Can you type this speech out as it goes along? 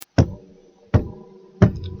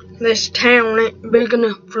This town ain't big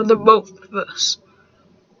enough for the both of us.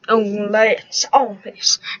 Oh, that's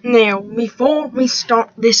obvious. Now, before we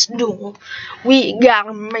start this duel, we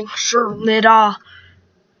gotta make sure that our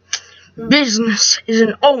business is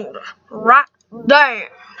in order. Write down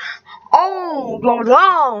all the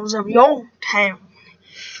laws of your town.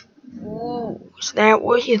 Ooh, is that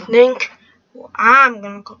what you think? Well, I'm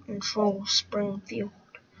gonna control Springfield.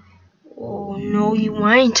 Oh, no, you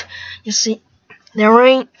ain't. You see, there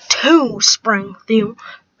ain't two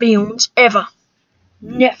Springfields ever.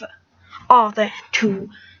 Never are there two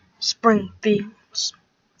Springfields.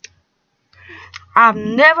 I've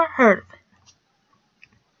never heard of it.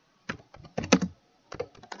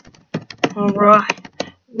 Alright,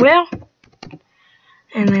 well,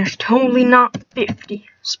 and there's totally not 50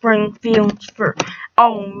 Springfields for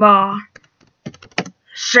all my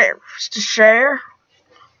sheriffs to share.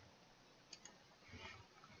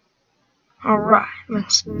 Alright,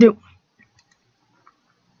 let's do it.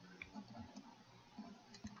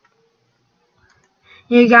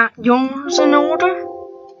 You got yours in order?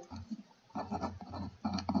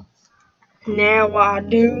 Now I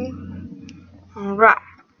do. Alright.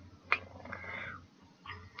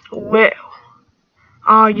 Well,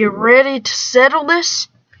 are you ready to settle this?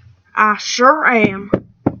 I sure am.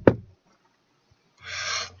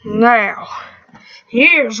 Now,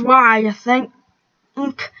 here's why you think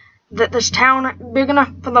that this town ain't big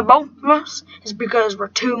enough for the both of us is because we're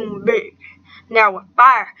too big. Now with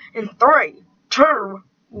fire in 3, 2,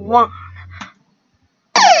 1.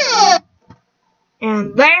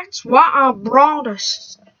 And that's why I brought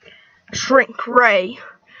us Shrink Ray.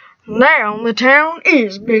 Now the town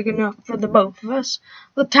is big enough for the both of us.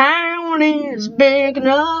 The town is big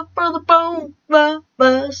enough for the both of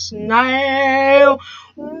us now.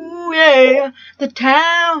 Ooh yeah, the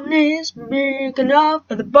town is big enough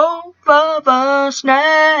for the both of us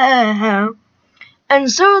now. And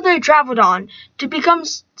so they traveled on to become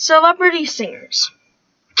celebrity singers.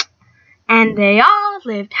 And they all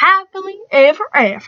lived happily ever after.